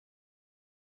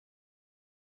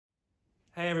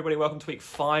Hey everybody, welcome to week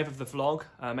 5 of the vlog,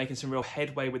 making some real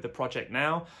headway with the project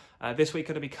now. This week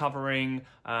I'm going to be covering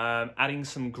adding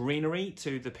some greenery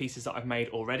to the pieces that I've made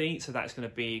already. So that's going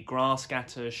to be grass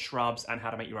scatters, shrubs, and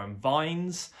how to make your own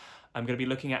vines. I'm going to be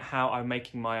looking at how I'm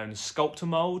making my own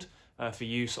Sculptamold for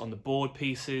use on the board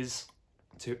pieces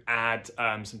to add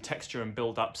some texture and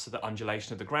build up to the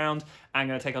undulation of the ground. I'm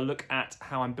going to take a look at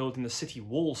how I'm building the city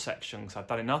wall section, because I've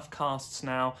done enough casts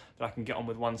now that I can get on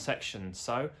with one section.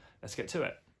 So let's get to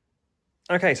it.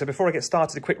 Okay, so before I get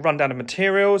started, a quick rundown of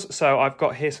materials. So I've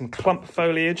got here some clump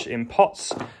foliage in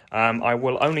pots. I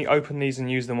will only open these and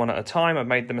use them one at a time. I've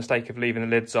made the mistake of leaving the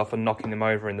lids off and knocking them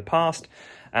over in the past.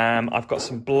 I've got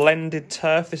some blended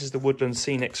turf. This is the Woodland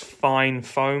Scenics fine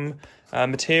foam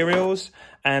materials.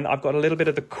 And I've got a little bit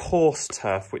of the coarse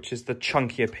turf, which is the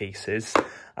chunkier pieces.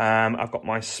 I've got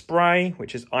my spray,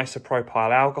 which is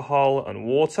isopropyl alcohol and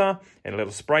water in a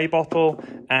little spray bottle.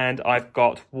 And I've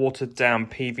got watered down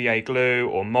PVA glue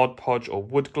or Mod Podge or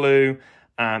wood glue.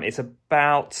 It's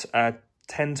about a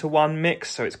 10-to-1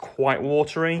 mix, so it's quite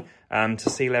watery to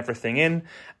seal everything in.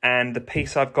 And the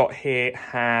piece I've got here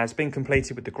has been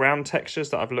completed with the ground textures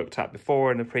that I've looked at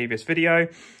before in the previous video.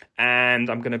 And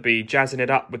I'm going to be jazzing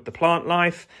it up with the plant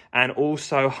life and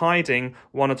also hiding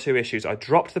one or two issues. I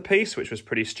dropped the piece, which was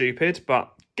pretty stupid,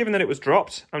 but given that it was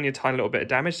dropped, only a tiny little bit of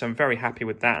damage, so I'm very happy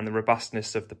with that and the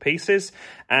robustness of the pieces.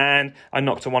 And I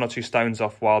knocked one or two stones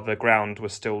off while the ground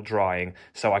was still drying,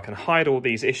 so I can hide all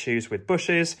these issues with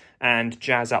bushes and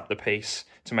jazz up the piece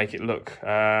to make it look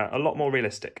a lot more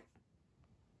realistic.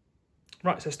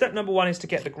 Right, so step number 1 is to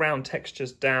get the ground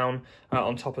textures down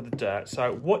on top of the dirt.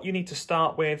 So what you need to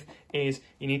start with is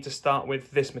you need to start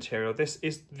with this material. This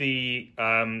is the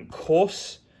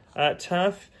coarse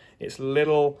turf. It's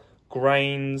little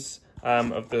grains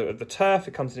of the turf.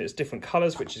 It comes in its different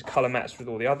colours, which is colour matched with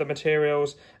all the other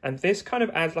materials. And this kind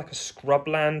of adds like a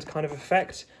scrubland kind of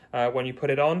effect when you put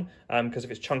it on because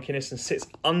of its chunkiness and sits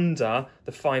under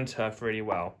the fine turf really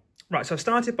well. Right, so I've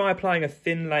started by applying a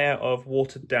thin layer of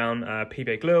watered down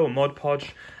PVA glue or Mod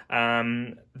Podge.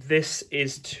 This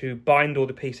is to bind all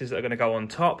the pieces that are going to go on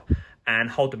top and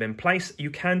hold them in place. You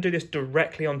can do this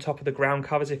directly on top of the ground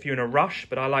covers if you're in a rush,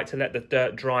 but I like to let the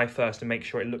dirt dry first and make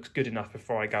sure it looks good enough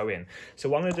before I go in. So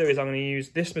what I'm going to do is I'm going to use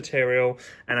this material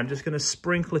and I'm just going to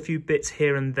sprinkle a few bits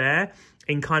here and there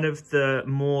in kind of the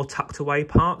more tucked away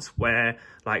parts where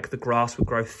like the grass would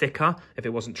grow thicker if it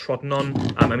wasn't trodden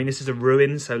on. I mean, this is a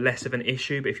ruin, so less of an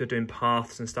issue, but if you're doing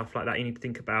paths and stuff like that, you need to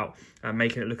think about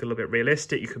making it look a little bit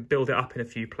realistic. You can build it up in a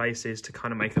few places to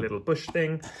kind of make a little bush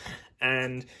thing.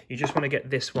 And you just want to get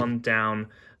this one down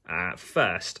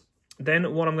first.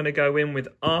 Then what I'm going to go in with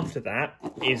after that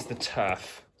is the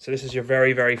turf. So this is your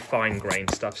very, very fine grain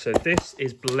stuff. So this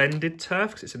is blended turf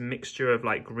because it's a mixture of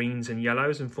like greens and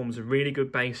yellows and forms a really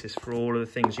good basis for all of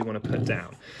the things you want to put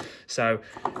down. So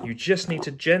you just need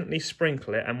to gently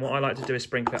sprinkle it. And what I like to do is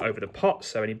sprinkle it over the pot.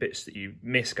 So any bits that you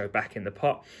miss go back in the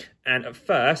pot. And at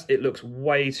first it looks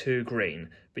way too green,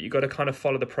 but you've got to kind of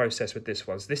follow the process with this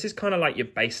one. So this is kind of like your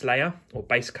base layer or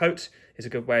base coat is a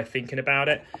good way of thinking about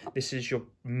it. This is your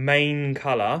main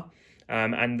colour.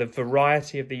 And the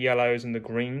variety of the yellows and the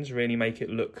greens really make it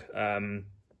look a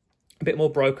bit more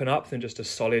broken up than just a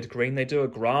solid green. They do a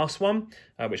grass one,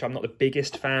 which I'm not the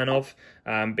biggest fan of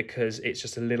because it's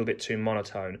just a little bit too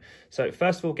monotone. So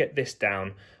first of all, get this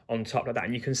down on top like that.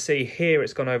 And you can see here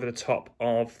it's gone over the top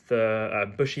of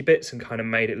the bushy bits and kind of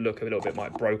made it look a little bit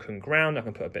like broken ground. I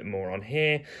can put a bit more on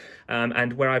here.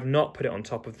 And where I've not put it on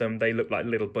top of them, they look like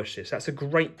little bushes. That's a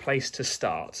great place to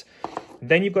start.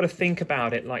 Then you've got to think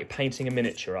about it like painting a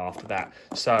miniature after that.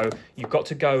 So you've got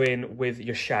to go in with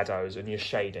your shadows and your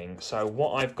shading. So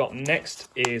what I've got next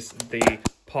is the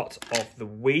pot of the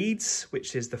weeds,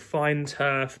 which is the fine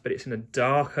turf, but it's in a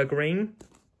darker green.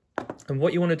 And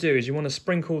what you want to do is you want to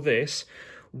sprinkle this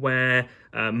where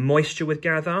moisture would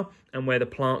gather and where the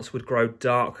plants would grow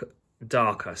darker.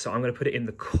 So I'm going to put it in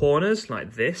the corners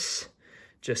like this,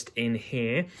 just in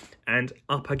here and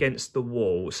up against the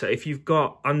wall. So if you've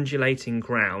got undulating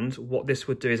ground, what this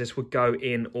would do is this would go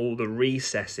in all the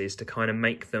recesses to kind of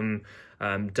make them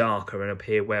darker and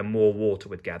appear where more water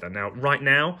would gather. Now, right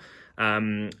now,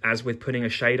 as with putting a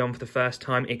shade on for the first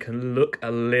time, it can look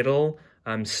a little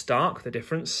stark, the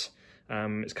difference.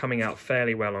 It's coming out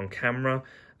fairly well on camera.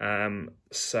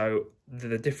 So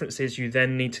the difference is you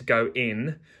then need to go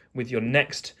in with your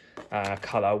next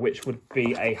colour, which would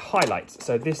be a highlight.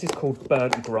 So this is called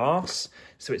burnt grass.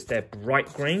 So it's their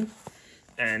bright green.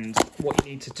 And what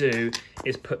you need to do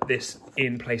is put this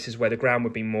in places where the ground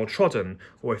would be more trodden,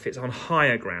 or if it's on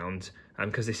higher ground,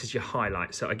 because this is your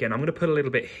highlight. So again, I'm going to put a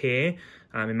little bit here.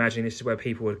 Imagining this is where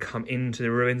people would come into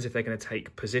the ruins if they're going to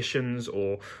take positions,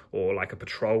 or like a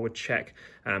patrol would check,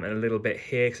 and a little bit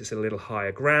here because it's a little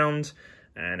higher ground,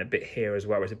 and a bit here as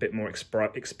well where it's a bit more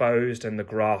exposed and the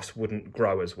grass wouldn't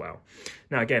grow as well.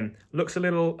 Now again, looks a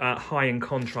little high in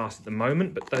contrast at the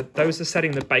moment, but those are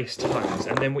setting the base tones.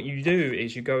 And then what you do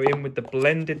is you go in with the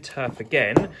blended turf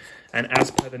again, and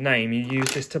as per the name, you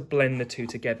use this to blend the two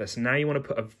together. So now you want to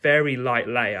put a very light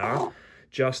layer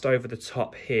just over the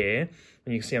top here,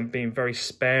 and you can see I'm being very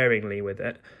sparingly with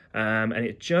it, and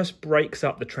it just breaks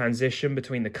up the transition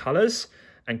between the colours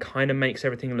and kind of makes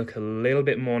everything look a little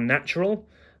bit more natural.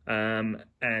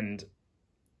 And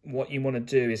what you want to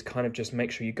do is kind of just make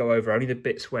sure you go over only the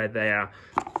bits where they are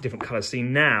different colours. See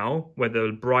now, where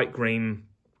the bright green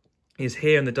is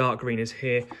here and the dark green is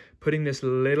here, putting this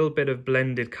little bit of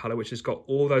blended colour, which has got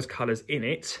all those colours in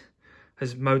it,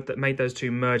 has made those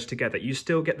two merge together. You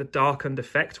still get the darkened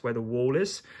effect where the wall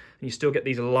is, and you still get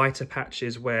these lighter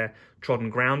patches where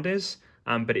trodden ground is,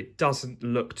 but it doesn't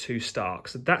look too stark.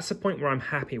 So that's the point where I'm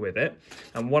happy with it.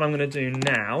 And what I'm going to do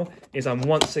now is I'm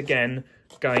once again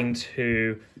going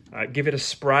to give it a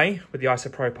spray with the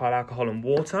isopropyl alcohol and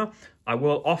water. I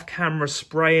will off camera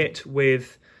spray it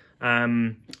with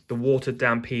the watered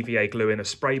down PVA glue in a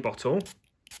spray bottle.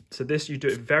 So this, you do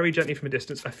it very gently from a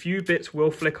distance. A few bits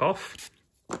will flick off,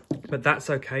 but that's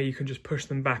okay. You can just push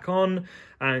them back on,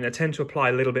 and I tend to apply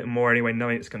a little bit more anyway,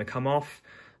 knowing it's going to come off.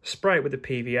 Spray it with the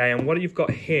PVA, and what you've got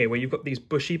here, where you've got these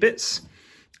bushy bits,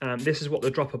 this is what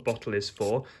the dropper bottle is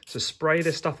for. So spray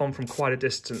this stuff on from quite a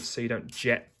distance so you don't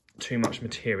jet too much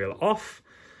material off,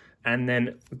 and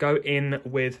then go in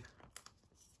with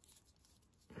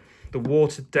the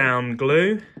watered down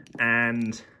glue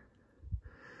and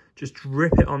just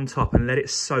drip it on top and let it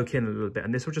soak in a little bit.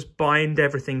 And this will just bind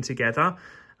everything together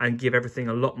and give everything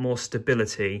a lot more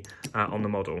stability on the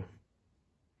model.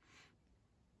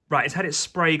 Right, it's had its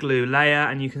spray glue layer,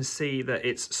 and you can see that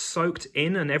it's soaked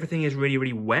in and everything is really,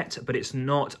 really wet, but it's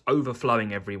not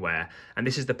overflowing everywhere. And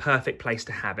this is the perfect place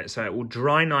to have it. So it will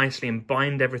dry nicely and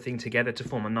bind everything together to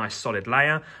form a nice solid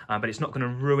layer, but it's not going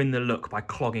to ruin the look by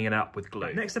clogging it up with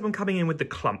glue. Next up, I'm coming in with the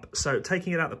clump. So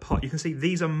taking it out of the pot, you can see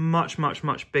these are much, much,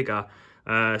 much bigger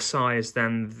size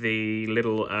than the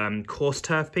little coarse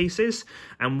turf pieces.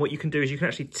 And what you can do is you can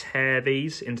actually tear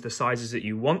these into the sizes that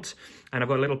you want. And I've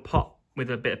got a little pot with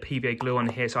a bit of PVA glue on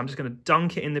here, so I'm just going to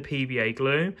dunk it in the PVA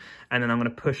glue, and then I'm going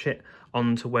to push it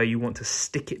onto where you want to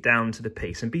stick it down to the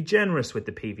piece. And be generous with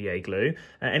the PVA glue.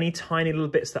 Any tiny little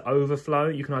bits that overflow,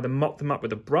 you can either mop them up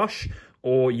with a brush,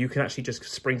 or you can actually just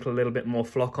sprinkle a little bit more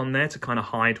flock on there to kind of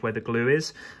hide where the glue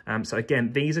is. So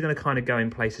again, these are going to kind of go in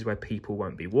places where people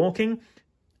won't be walking.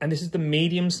 And this is the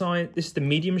medium size, this is the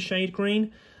medium shade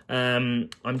green. I'm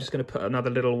just going to put another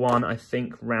little one, I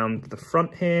think, round the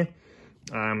front here.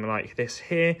 Like this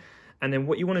here. And then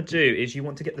what you want to do is you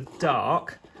want to get the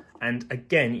dark, and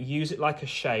again use it like a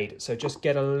shade. So just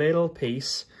get a little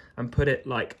piece and put it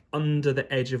like under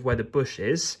the edge of where the bush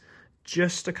is,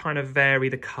 just to kind of vary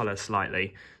the colour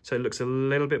slightly, so it looks a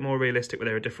little bit more realistic where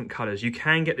there are different colours. You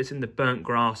can get this in the burnt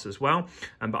grass as well,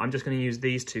 but I'm just going to use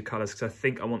these two colours because I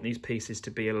think I want these pieces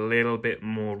to be a little bit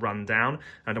more run down.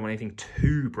 I don't want anything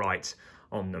too bright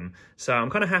on them. So I'm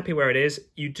kind of happy where it is.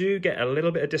 You do get a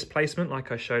little bit of displacement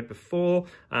like I showed before,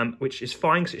 which is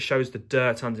fine because it shows the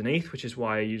dirt underneath, which is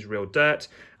why I use real dirt.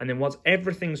 And then once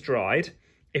everything's dried,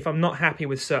 if I'm not happy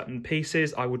with certain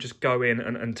pieces, I will just go in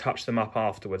and touch them up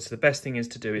afterwards. So the best thing is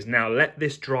to do is now let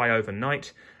this dry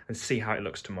overnight and see how it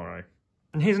looks tomorrow.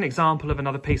 And here's an example of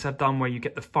another piece I've done where you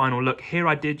get the final look. Here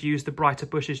I did use the brighter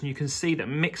bushes, and you can see that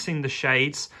mixing the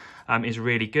shades is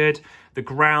really good. The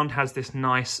ground has this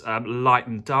nice light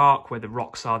and dark, where the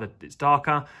rocks are that it's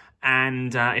darker.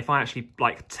 And if I actually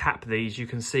like tap these, you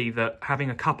can see that having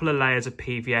a couple of layers of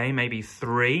PVA, maybe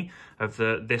 3 of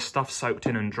this stuff soaked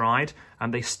in and dried,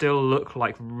 and they still look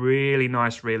like really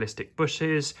nice realistic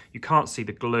bushes. You can't see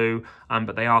the glue,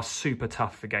 but they are super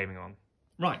tough for gaming on.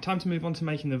 Right, time to move on to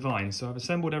making the vines. So I've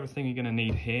assembled everything you're going to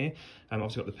need here.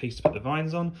 Obviously got the piece to put the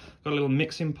vines on. Got a little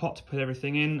mixing pot to put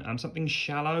everything in. Something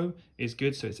shallow is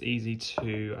good, so it's easy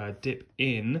to dip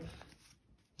in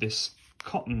this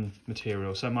cotton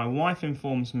material. So my wife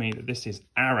informs me that this is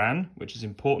Aran, which is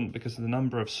important because of the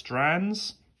number of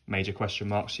strands. Major question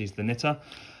mark, she's the knitter.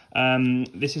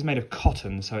 This is made of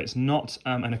cotton, so it's not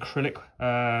an acrylic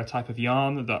type of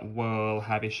yarn that will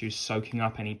have issues soaking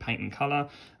up any paint and colour.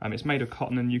 It's made of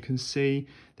cotton, and you can see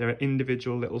there are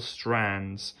individual little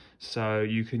strands. So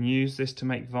you can use this to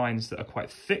make vines that are quite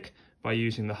thick by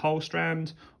using the whole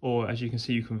strand, or as you can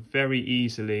see, you can very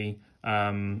easily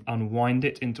unwind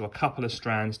it into a couple of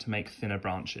strands to make thinner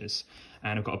branches.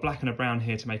 And I've got a black and a brown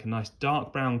here to make a nice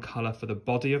dark brown colour for the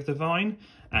body of the vine.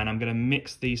 And I'm going to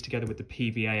mix these together with the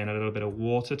PVA and a little bit of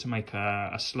water to make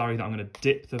a slurry that I'm going to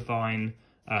dip the vine,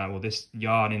 or this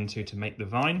yarn into to make the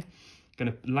vine. I'm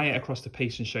going to lay it across the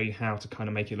piece and show you how to kind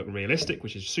of make it look realistic,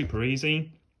 which is super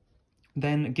easy.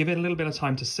 Then give it a little bit of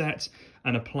time to set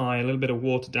and apply a little bit of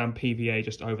watered down PVA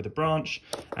just over the branch.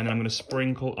 And then I'm going to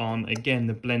sprinkle on, again,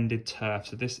 the blended turf.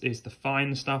 So this is the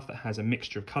fine stuff that has a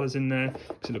mixture of colours in there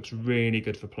because it looks really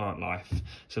good for plant life.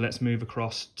 So let's move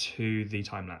across to the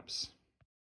time lapse.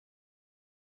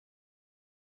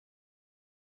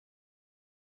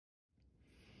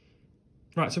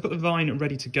 Right, so I've got the vine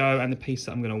ready to go and the piece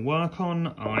that I'm going to work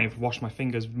on. I've washed my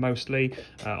fingers mostly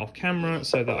off camera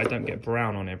so that I don't get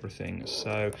brown on everything.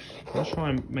 So I'm going to try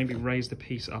and maybe raise the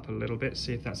piece up a little bit,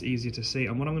 see if that's easier to see.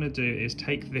 And what I'm going to do is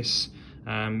take this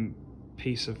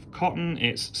piece of cotton.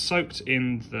 It's soaked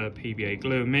in the PVA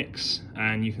glue mix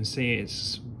and you can see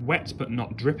it's wet but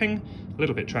not dripping. A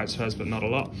little bit transfers but not a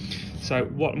lot. So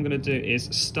what I'm going to do is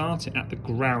start it at the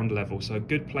ground level. So a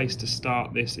good place to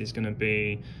start this is going to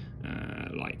be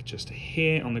like just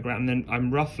here on the ground, and then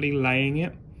I'm roughly laying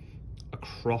it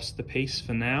across the piece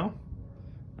for now,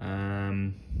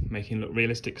 making it look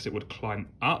realistic because it would climb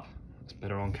up. It's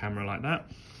better on camera like that.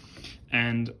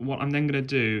 And what I'm then going to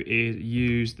do is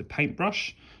use the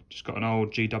paintbrush. Just got an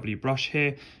old GW brush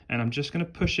here, and I'm just going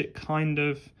to push it kind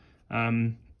of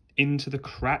into the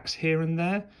cracks here and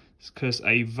there, because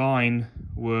a vine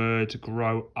would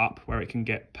grow up where it can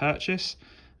get purchase.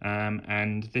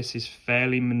 And this is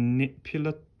fairly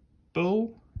manipulable.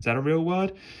 Is that a real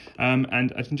word?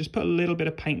 And I can just put a little bit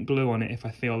of paint glue on it if I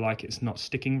feel like it's not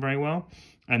sticking very well,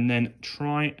 and then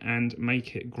try and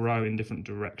make it grow in different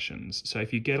directions. So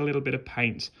if you get a little bit of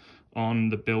paint on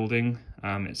the building,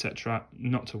 etc.,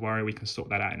 not to worry, we can sort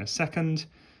that out in a second.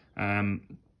 And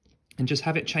just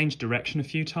have it change direction a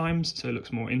few times so it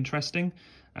looks more interesting.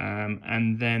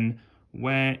 And then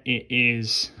where it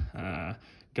is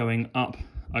going up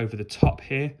over the top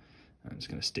here, I'm just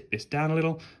going to stick this down a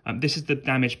little. This is the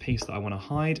damaged piece that I want to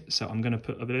hide, so I'm going to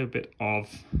put a little bit of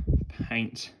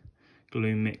paint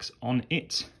glue mix on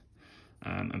it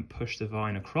and push the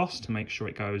vine across to make sure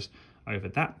it goes over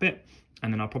that bit.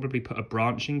 And then I'll probably put a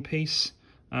branching piece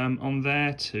on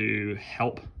there to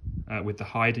help with the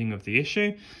hiding of the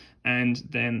issue, and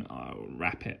then I'll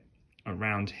wrap it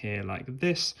around here like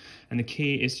this. And the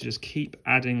key is to just keep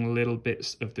adding little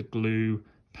bits of the glue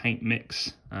paint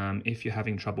mix if you're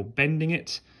having trouble bending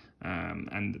it,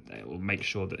 and it will make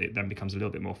sure that it then becomes a little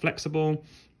bit more flexible.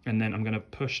 And then I'm going to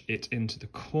push it into the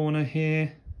corner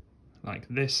here like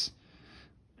this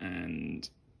and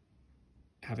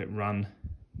have it run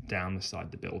down the side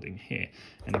of the building here.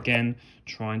 And again,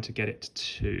 trying to get it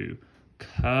to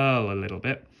curl a little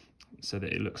bit so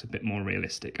that it looks a bit more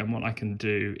realistic. And what I can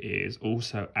do is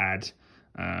also add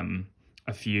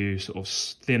a few sort of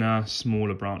thinner,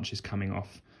 smaller branches coming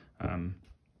off.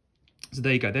 So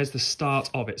there you go, there's the start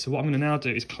of it. So what I'm going to now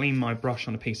do is clean my brush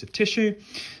on a piece of tissue,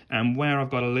 and where I've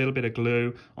got a little bit of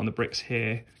glue on the bricks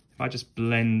here, if I just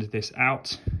blend this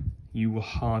out, you will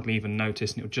hardly even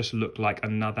notice, and it'll just look like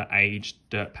another aged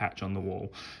dirt patch on the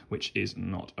wall, which is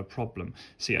not a problem.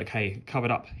 See, okay,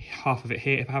 covered up half of it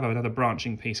here. If I have another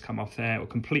branching piece come off there, it will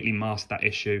completely mask that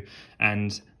issue,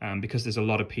 and because there's a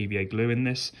lot of PVA glue in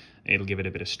this, it'll give it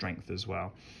a bit of strength as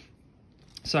well.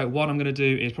 So what I'm going to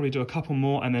do is probably do a couple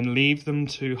more and then leave them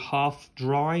to half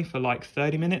dry for like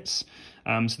 30 minutes.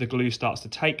 So the glue starts to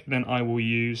take. Then I will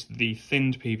use the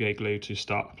thinned PVA glue to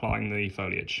start applying the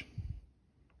foliage.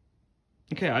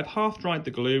 Okay, I've half dried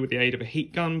the glue with the aid of a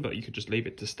heat gun, but you could just leave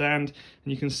it to stand.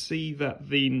 And you can see that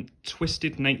the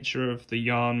twisted nature of the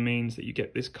yarn means that you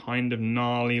get this kind of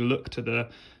gnarly look to the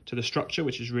structure,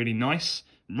 which is really nice.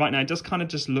 Right now, it does kind of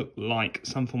just look like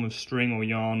some form of string or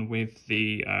yarn with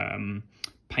the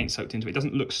paint soaked into it. It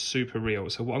doesn't look super real.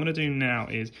 So what I'm going to do now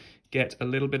is get a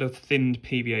little bit of thinned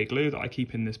PVA glue that I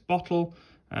keep in this bottle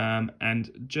and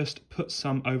just put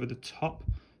some over the top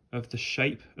of the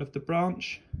shape of the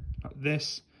branch, like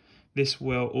this. This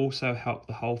will also help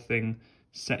the whole thing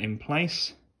set in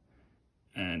place.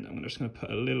 And I'm just going to put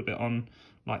a little bit on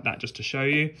like that just to show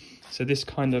you. So this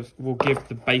kind of will give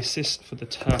the basis for the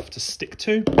turf to stick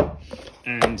to.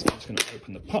 And I'm just going to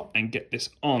open the pot and get this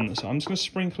on. So I'm just going to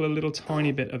sprinkle a little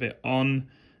tiny bit of it on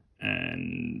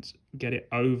and get it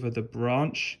over the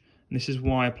branch. And this is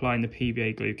why applying the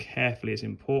PVA glue carefully is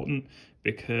important,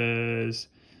 because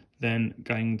then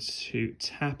going to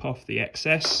tap off the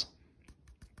excess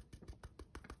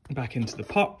back into the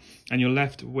pot, and you're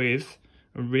left with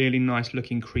a really nice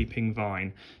looking creeping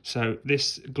vine. So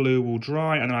this glue will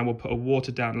dry, and then I will put a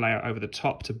watered down layer over the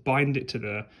top to bind it to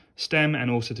the stem, and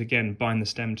also to again bind the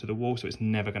stem to the wall so it's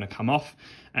never going to come off.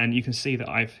 And you can see that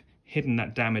I've hidden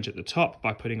that damage at the top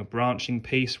by putting a branching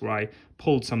piece where I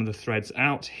pulled some of the threads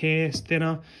out here, it's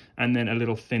thinner, and then a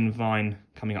little thin vine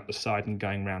coming up the side and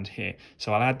going around here.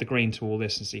 So I'll add the green to all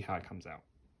this and see how it comes out.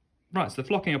 Right, so the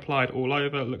flocking applied all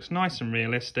over, it looks nice and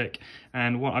realistic,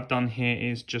 and what I've done here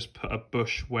is just put a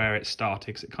bush where it started,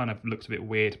 because it kind of looks a bit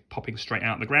weird popping straight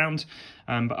out the ground,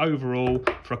 but overall,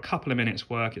 for a couple of minutes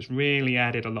work, it's really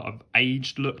added a lot of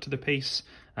aged look to the piece,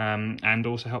 and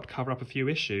also helped cover up a few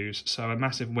issues, so a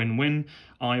massive win-win.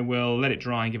 I will let it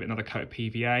dry and give it another coat of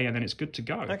PVA, and then it's good to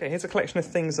go. Okay, here's a collection of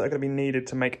things that are going to be needed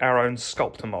to make our own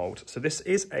Sculptamold. So this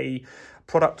is a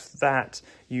product that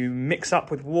you mix up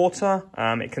with water.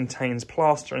 It contains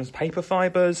plaster and paper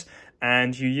fibres,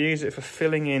 and you use it for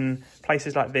filling in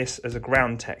places like this as a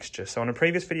ground texture. So on a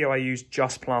previous video I used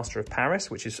just plaster of Paris,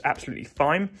 which is absolutely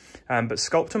fine, but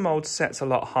Sculptamold sets a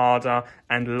lot harder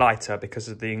and lighter because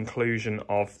of the inclusion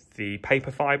of the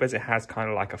paper fibres. It has kind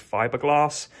of like a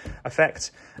fiberglass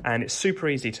effect, and it's super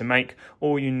easy to make.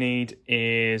 All you need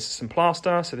is some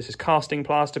plaster, so this is casting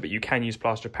plaster, but you can use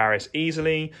plaster of Paris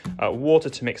easily, water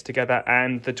to mix together,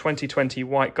 and the 2020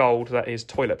 white gold that is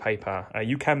toilet paper.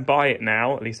 You can buy it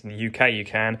now, at least in the UK you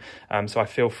can, so I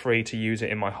feel free to use it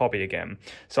in my hobby again.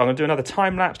 So I'm going to do another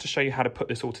time lapse to show you how to put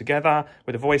this all together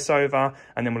with a voiceover,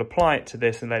 and then we'll apply it to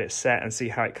this and let it set and see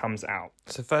how it comes out.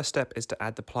 So first step is to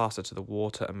add the plaster to the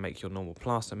water and make your normal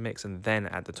plaster mix, and then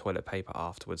add the toilet paper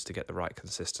afterwards to get the right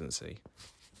consistency.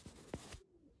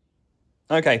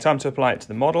 Okay, time to apply it to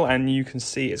the model, and you can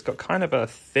see it's got kind of a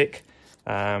thick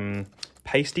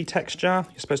pasty texture.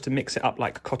 You're supposed to mix it up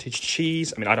like cottage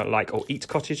cheese. I mean, I don't like or eat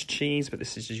cottage cheese, but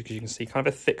this is, as you can see, kind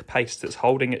of a thick paste that's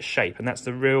holding its shape, and that's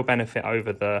the real benefit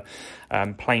over the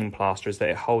plain plaster, is that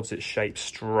it holds its shape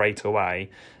straight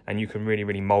away, and you can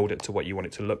really mold it to what you want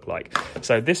it to look like.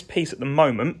 So this piece at the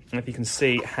moment, if you can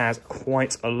see, has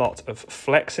quite a lot of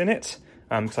flex in it,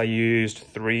 because I used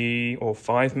 3 or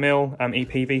 5 mil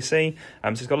EPVC, so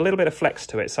it's got a little bit of flex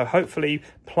to it. So hopefully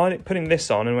putting this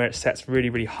on, and where it sets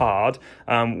really hard,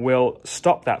 will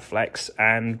stop that flex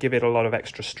and give it a lot of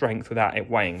extra strength without it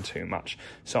weighing too much.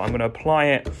 So I'm going to apply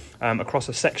it across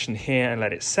a section here and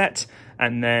let it set,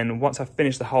 and then once I've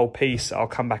finished the whole piece, I'll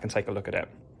come back and take a look at it.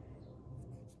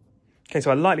 Okay, so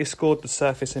I lightly scored the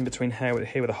surface in between here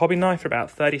with a hobby knife for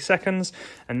about 30 seconds,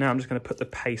 and now I'm just going to put the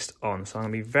paste on. So I'm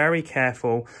going to be very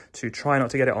careful to try not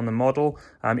to get it on the model.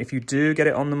 If you do get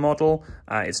it on the model,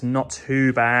 it's not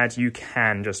too bad. You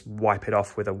can just wipe it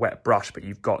off with a wet brush, but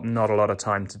you've got not a lot of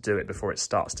time to do it before it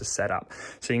starts to set up.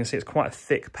 So you can see it's quite a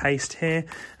thick paste here,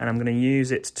 and I'm going to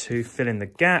use it to fill in the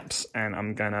gaps, and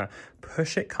I'm going to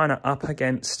push it kind of up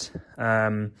against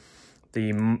the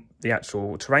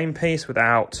actual terrain piece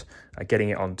without getting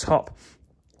it on top.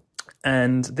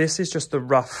 And this is just the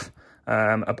rough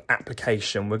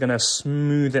application. We're going to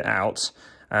smooth it out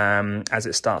as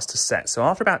it starts to set. So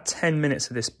after about 10 minutes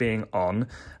of this being on,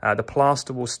 the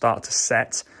plaster will start to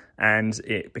set, and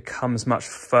it becomes much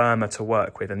firmer to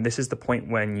work with. And this is the point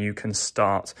when you can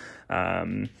start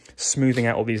smoothing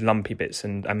out all these lumpy bits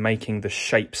and making the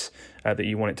shapes that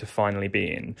you want it to finally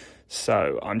be in.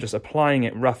 So I'm just applying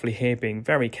it roughly here, being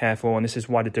very careful, and this is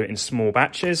why to do it in small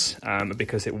batches,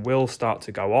 because it will start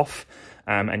to go off,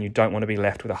 and you don't want to be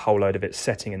left with a whole load of it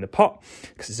setting in the pot,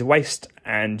 because it's a waste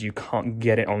and you can't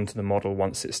get it onto the model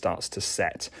once it starts to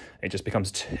set. It just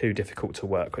becomes too difficult to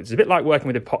work with. It's a bit like working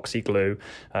with epoxy glue,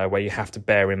 where you have to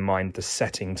bear in mind the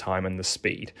setting time and the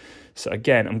speed. So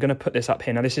again, I'm going to put this up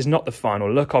here. Now, this is not the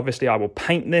final look. Obviously, I will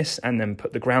paint this and then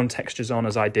put the ground textures on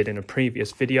as I did in a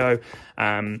previous video,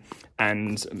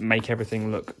 and make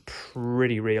everything look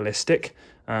pretty realistic.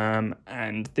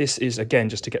 And this is, again,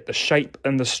 just to get the shape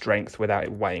and the strength without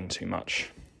it weighing too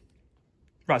much.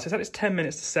 Right, so it's had its 10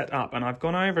 minutes to set up, and I've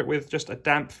gone over it with just a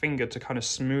damp finger to kind of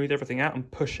smooth everything out and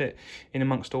push it in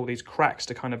amongst all these cracks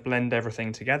to kind of blend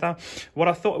everything together. What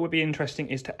I thought would be interesting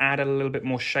is to add a little bit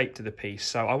more shape to the piece.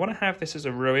 So I want to have this as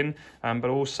a ruin, but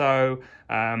also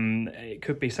it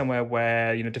could be somewhere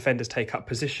where, you know, defenders take up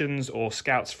positions or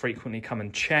scouts frequently come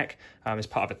and check as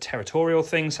part of a territorial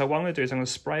thing. So what I'm going to do is I'm going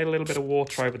to spray a little bit of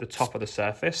water over the top of the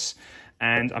surface,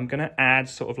 and I'm going to add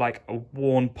sort of like a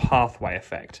worn pathway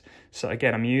effect. So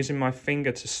again, I'm using my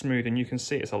finger to smooth, and you can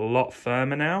see it's a lot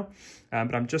firmer now,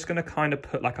 but I'm just going to kind of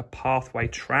put like a pathway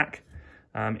track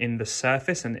in the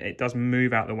surface, and it does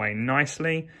move out the way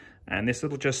nicely. And this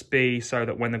will just be so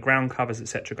that when the ground covers,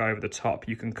 etc., go over the top,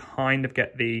 you can kind of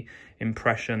get the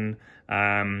impression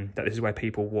that this is where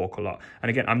people walk a lot. And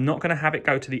again, I'm not going to have it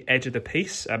go to the edge of the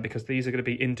piece because these are going to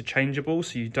be interchangeable.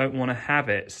 So you don't want to have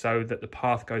it so that the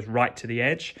path goes right to the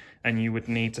edge, and you would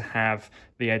need to have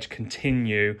the edge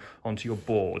continue onto your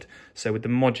board. So with the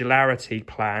modularity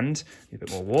planned, a bit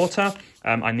more water,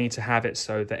 I need to have it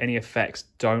so that any effects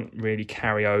don't really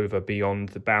carry over beyond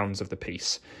the bounds of the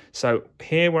piece. So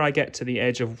here where I get to the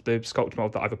edge of the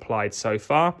Sculptamold that I've applied so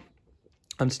far,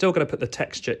 I'm still going to put the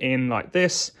texture in like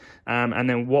this, and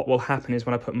then what will happen is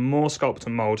when I put more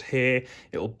Sculptamold here,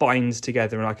 it will bind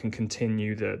together and I can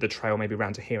continue the trail maybe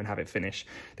around to here and have it finish.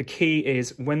 The key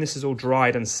is when this is all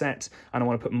dried and set and I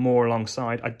want to put more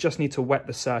alongside, I just need to wet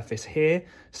the surface here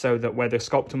so that where the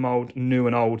Sculptamold new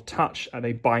and old touch,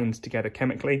 they bind together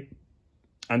chemically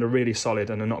and are really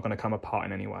solid and are not going to come apart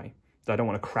in any way. I don't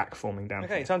want a crack forming down.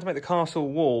 Okay, time to make the castle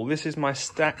wall. This is my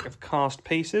stack of cast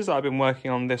pieces I've been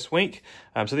working on this week.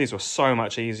 So these were so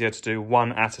much easier to do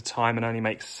one at a time and only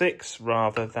make 6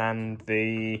 rather than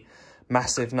the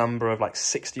massive number of like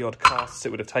 60 odd casts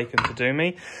it would have taken to do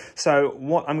me. So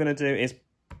what I'm going to do is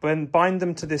bind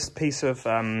them to this piece of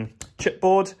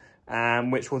chipboard,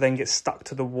 which will then get stuck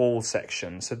to the wall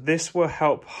section. So this will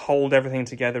help hold everything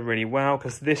together really well,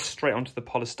 because this straight onto the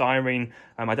polystyrene,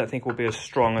 I don't think will be as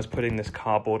strong as putting this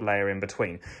cardboard layer in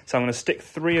between. So I'm going to stick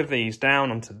 3 of these down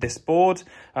onto this board.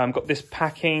 I've got this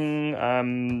packing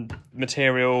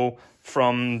material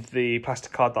from the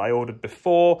plastic card that I ordered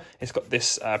before. It's got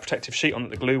this protective sheet on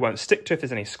that the glue won't stick to if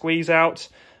there's any squeeze out.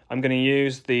 I'm going to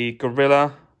use the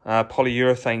Gorilla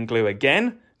polyurethane glue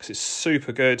again, because it's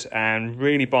super good and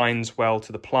really binds well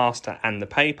to the plaster and the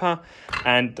paper.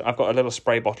 And I've got a little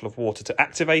spray bottle of water to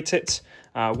activate it.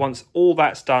 Once all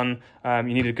that's done,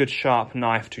 you need a good sharp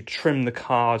knife to trim the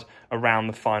card around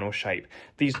the final shape.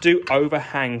 These do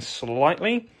overhang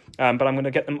slightly, but I'm going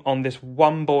to get them on this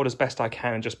one board as best I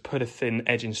can and just put a thin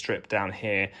edging strip down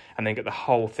here and then get the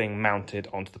whole thing mounted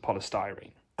onto the polystyrene.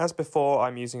 As before,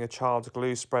 I'm using a child's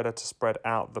glue spreader to spread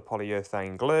out the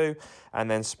polyurethane glue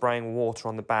and then spraying water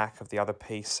on the back of the other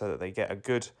piece so that they get a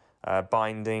good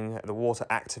binding. The water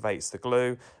activates the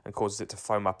glue and causes it to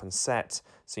foam up and set.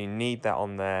 So you need that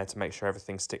on there to make sure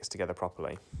everything sticks together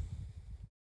properly.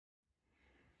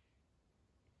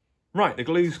 Right, the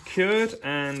glue's cured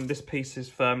and this piece is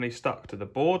firmly stuck to the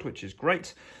board, which is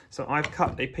great. So I've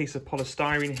cut a piece of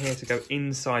polystyrene here to go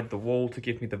inside the wall to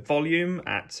give me the volume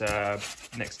at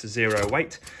next to 0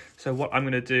 weight. So what I'm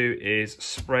going to do is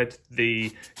spread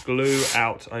the glue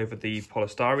out over the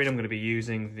polystyrene. I'm going to be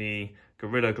using the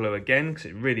Gorilla Glue again because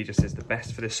it really just is the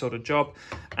best for this sort of job.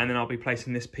 And then I'll be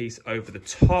placing this piece over the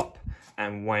top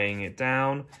and weighing it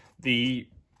down. The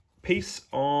piece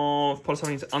of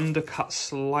polystyrene is undercut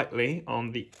slightly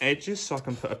on the edges, so I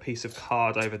can put a piece of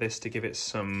card over this to give it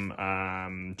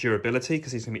some durability,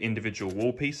 because these can be individual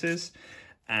wall pieces.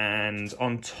 And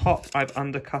on top, I've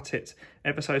undercut it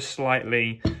ever so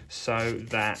slightly so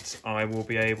that I will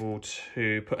be able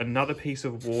to put another piece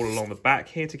of wall along the back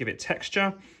here to give it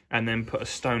texture, and then put a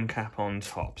stone cap on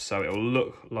top. So it'll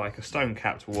look like a stone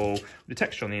capped wall with the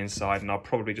texture on the inside, and I'll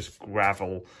probably just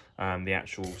gravel the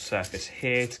actual surface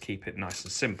here to keep it nice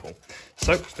and simple.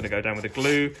 So I'm going to go down with the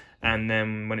glue, and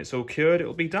then when it's all cured, it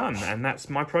will be done. And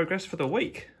that's my progress for the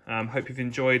week. Hope you've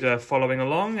enjoyed following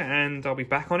along, and I'll be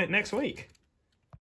back on it next week.